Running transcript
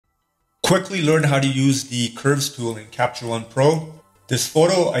quickly learn how to use the Curves tool in Capture One Pro. This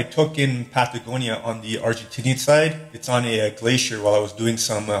photo I took in Patagonia on the Argentinian side. It's on a glacier while I was doing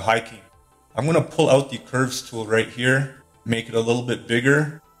some hiking. I'm going to pull out the Curves tool right here, make it a little bit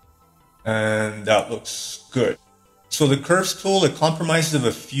bigger, and that looks good. So the Curves tool, it compromises of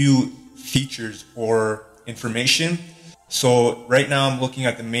a few features or information. So right now I'm looking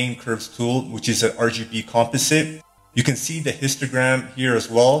at the main Curves tool, which is an RGB composite. You can see the histogram here as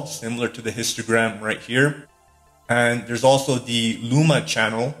well, similar to the histogram right here. And there's also the Luma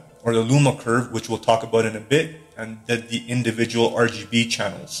channel or the Luma Curve, which we'll talk about in a bit, and then the individual RGB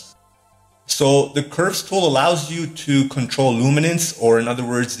channels. So the Curves tool allows you to control luminance, or in other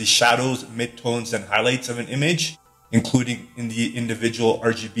words, the shadows, midtones, and highlights of an image, including in the individual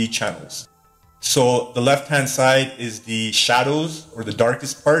RGB channels. So the left-hand side is the shadows or the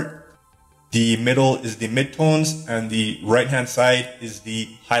darkest part. The middle is the midtones, and the right-hand side is the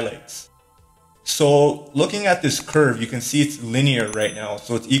highlights. So looking at this curve, you can see it's linear right now.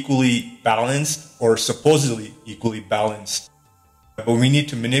 So it's equally balanced, or supposedly equally balanced. But we need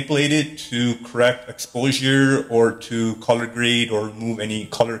to manipulate it to correct exposure or to color grade or remove any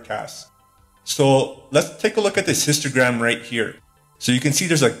color cast. So let's take a look at this histogram right here. So you can see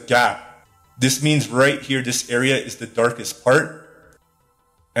there's a gap. This means right here, this area is the darkest part,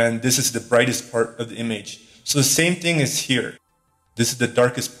 and this is the brightest part of the image. So the same thing is here. This is the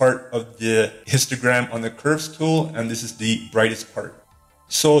darkest part of the histogram on the Curves tool, and this is the brightest part.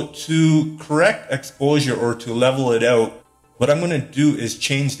 So to correct exposure or to level it out, what I'm going to do is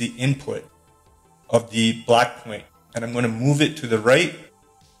change the input of the black point, and I'm going to move it to the right.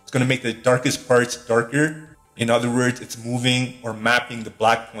 It's going to make the darkest parts darker. In other words, it's moving or mapping the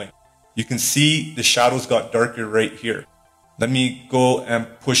black point. You can see the shadows got darker right here. Let me go and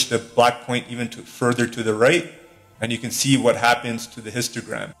push the black point even further to the right, and you can see what happens to the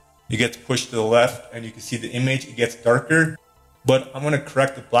histogram. It gets pushed to the left, and you can see the image, it gets darker, but I'm going to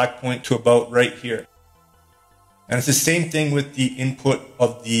correct the black point to about right here. And it's the same thing with the input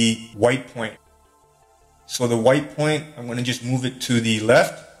of the white point. So the white point, I'm going to just move it to the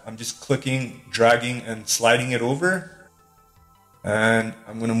left. I'm just clicking, dragging, and sliding it over. And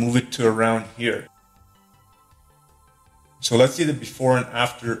I'm going to move it to around here. So let's see the before and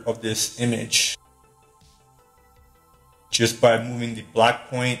after of this image, just by moving the black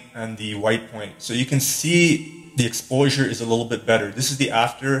point and the white point. So you can see the exposure is a little bit better. This is the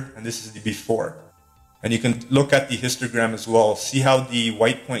after and this is the before. And you can look at the histogram as well. See how the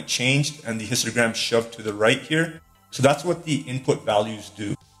white point changed and the histogram shoved to the right here. So that's what the input values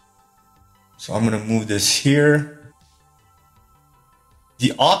do. So I'm going to move this here.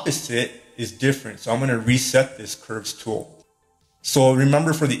 The opposite is different. So I'm going to reset this Curves tool. So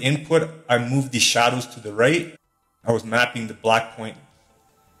remember, for the input, I moved the shadows to the right. I was mapping the black point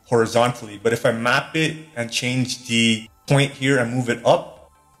horizontally. But if I map it and change the point here and move it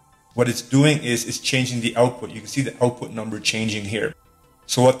up, what it's doing is it's changing the output. You can see the output number changing here.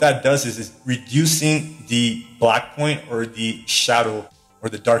 So what that does is reducing the black point or the shadow or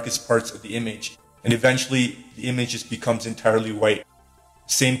the darkest parts of the image. And eventually the image just becomes entirely white.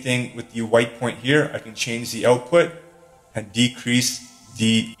 Same thing with the white point here. I can change the output and decrease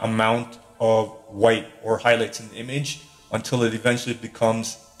the amount of white or highlights in the image until it eventually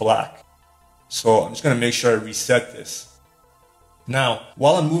becomes black. So I'm just going to make sure I reset this. Now,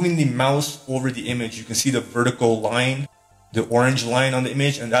 while I'm moving the mouse over the image, you can see the vertical line, the orange line on the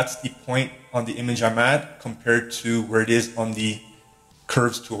image, and that's the point on the image I'm at compared to where it is on the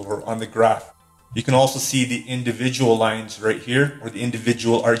Curves tool or on the graph. You can also see the individual lines right here, or the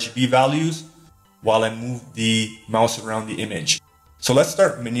individual RGB values, while I move the mouse around the image. So let's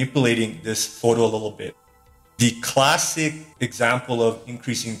start manipulating this photo a little bit. The classic example of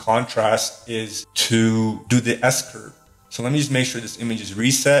increasing contrast is to do the S-curve. So let me just make sure this image is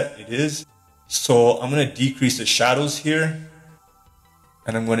reset. It is. So I'm going to decrease the shadows here,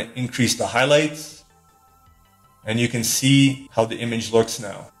 and I'm going to increase the highlights. And you can see how the image looks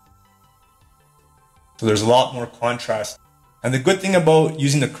now. So there's a lot more contrast. And the good thing about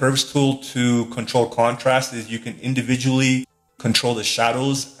using the Curves tool to control contrast is you can individually control the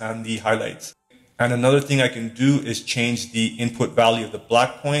shadows and the highlights. And another thing I can do is change the input value of the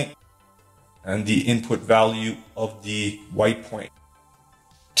black point and the input value of the white point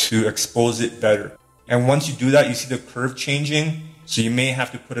to expose it better. And once you do that, you see the curve changing. So you may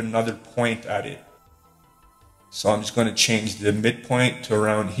have to put another point at it. So I'm just going to change the midpoint to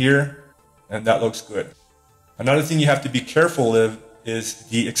around here. And that looks good. Another thing you have to be careful of is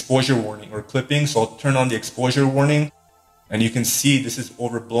the exposure warning or clipping. So I'll turn on the exposure warning, and you can see this is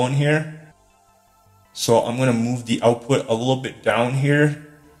overblown here. So I'm going to move the output a little bit down here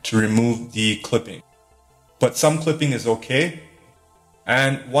to remove the clipping. But some clipping is okay.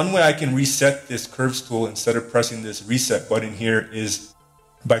 And one way I can reset this curves tool instead of pressing this reset button here is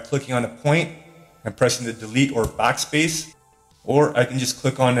by clicking on a point and pressing the delete or backspace, or I can just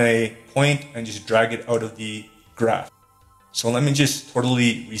click on a point and just drag it out of the graph. So let me just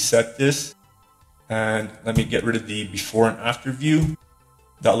totally reset this and let me get rid of the before and after view.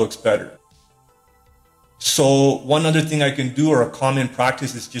 That looks better. So one other thing I can do, or a common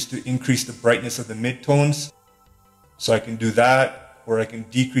practice, is just to increase the brightness of the midtones. So I can do that, or I can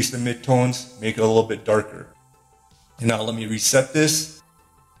decrease the midtones, make it a little bit darker. And now let me reset this.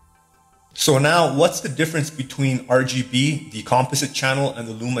 So now what's the difference between RGB, the composite channel, and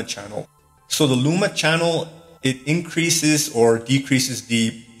the Luma channel? So the Luma channel, it increases or decreases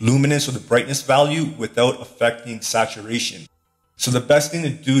the luminance or the brightness value without affecting saturation. So the best thing to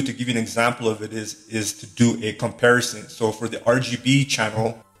do, to give you an example of it, is to do a comparison. So for the RGB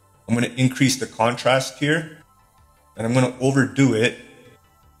channel, I'm going to increase the contrast here and I'm going to overdo it.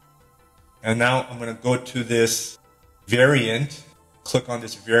 And now I'm going to go to this variant, click on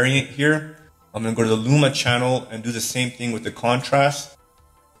this variant here. I'm going to go to the Luma channel and do the same thing with the contrast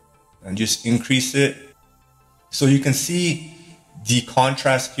and just increase it. So you can see the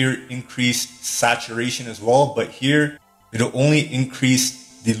contrast here increased saturation as well, but here it'll only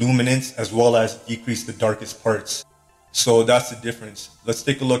increase the luminance as well as decrease the darkest parts. So that's the difference. Let's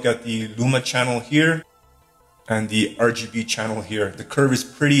take a look at the Luma channel here and the RGB channel here. The curve is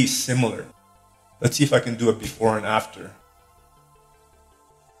pretty similar. Let's see if I can do a before and after.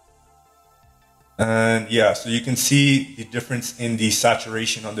 And yeah, so you can see the difference in the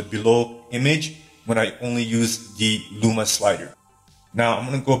saturation on the below image when I only use the Luma slider. Now I'm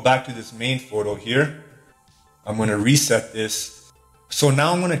going to go back to this main photo here. I'm going to reset this. So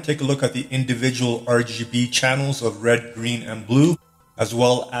now I'm going to take a look at the individual RGB channels of red, green, and blue, as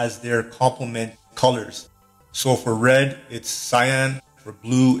well as their complement colors. So for red, it's cyan, for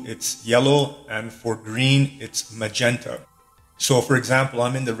blue, it's yellow, and for green, it's magenta. So for example,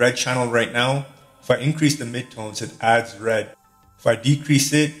 I'm in the red channel right now. If I increase the midtones, it adds red. If I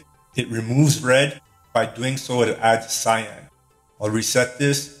decrease it, it removes red. By doing so, it adds cyan. I'll reset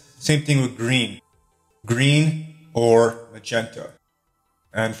this. Same thing with green. Green or magenta.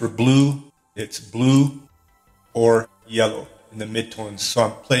 And for blue, it's blue or yellow in the midtones. So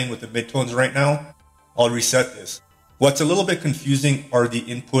I'm playing with the midtones right now. I'll reset this. What's a little bit confusing are the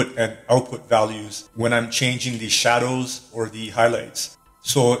input and output values when I'm changing the shadows or the highlights.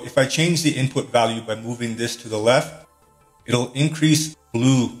 So if I change the input value by moving this to the left, it'll increase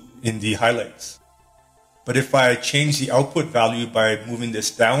blue in the highlights. But if I change the output value by moving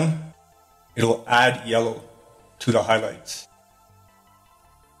this down, it'll add yellow to the highlights.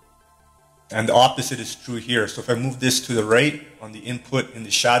 And the opposite is true here. So if I move this to the right on the input in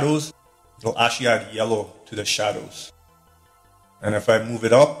the shadows, it'll actually add yellow to the shadows. And if I move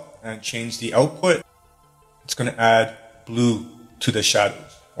it up and change the output, it's going to add blue to the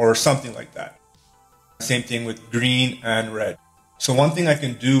shadows or something like that. Same thing with green and red. So one thing I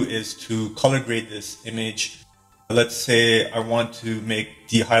can do is to color grade this image. Let's say I want to make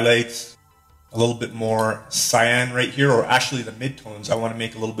the highlights a little bit more cyan right here, or actually the midtones. I want to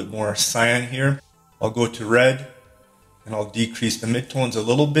make a little bit more cyan here. I'll go to red and I'll decrease the midtones a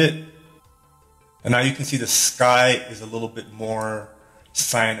little bit. And now you can see the sky is a little bit more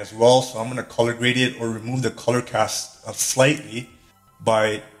cyan as well. So I'm going to color grade it or remove the color cast slightly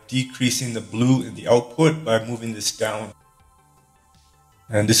by decreasing the blue in the output by moving this down.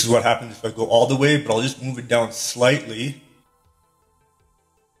 And this is what happens if I go all the way, but I'll just move it down slightly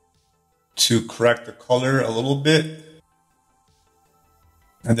to correct the color a little bit.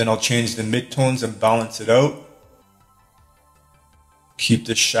 And then I'll change the midtones and balance it out. Keep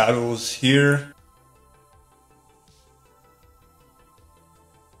the shadows here.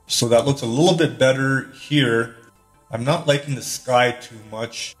 So that looks a little bit better here. I'm not liking the sky too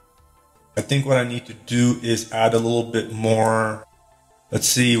much. I think what I need to do is add a little bit more. Let's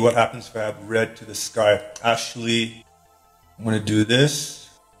see what happens if I add red to the sky. Actually, I'm going to do this.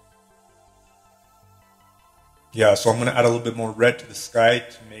 Yeah, so I'm going to add a little bit more red to the sky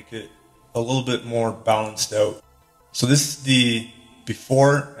to make it a little bit more balanced out. So this is the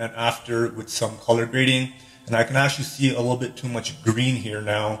before and after with some color grading. And I can actually see a little bit too much green here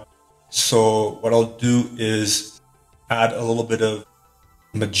now. So what I'll do is add a little bit of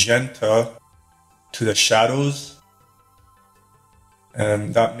magenta to the shadows.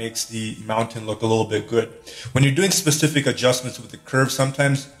 And that makes the mountain look a little bit good. When you're doing specific adjustments with the curve,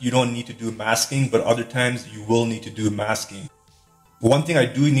 sometimes you don't need to do masking, but other times you will need to do masking. One thing I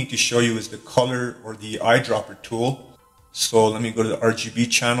do need to show you is the color or the eyedropper tool. So let me go to the RGB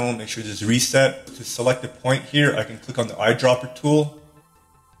channel, make sure this is reset. To select a point here, I can click on the eyedropper tool,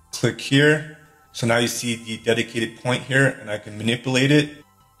 click here. So now you see the dedicated point here and I can manipulate it.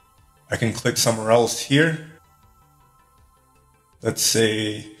 I can click somewhere else here. Let's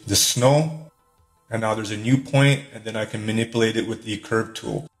say the snow. And now there's a new point and then I can manipulate it with the curve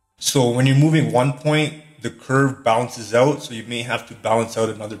tool. So when you're moving one point, the curve balances out. So you may have to balance out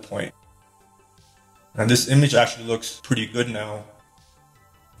another point. And this image actually looks pretty good now.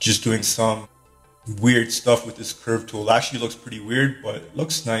 Just doing some weird stuff with this curve tool. It actually looks pretty weird, but it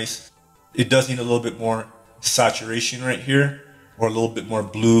looks nice. It does need a little bit more saturation right here, or a little bit more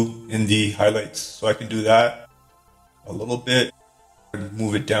blue in the highlights. So I can do that a little bit and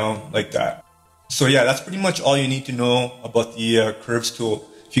move it down like that. So yeah, that's pretty much all you need to know about the curves tool.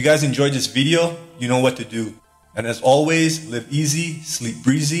 If you guys enjoyed this video, you know what to do. And as always, live easy, sleep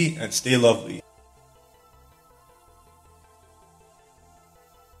breezy, and stay lovely.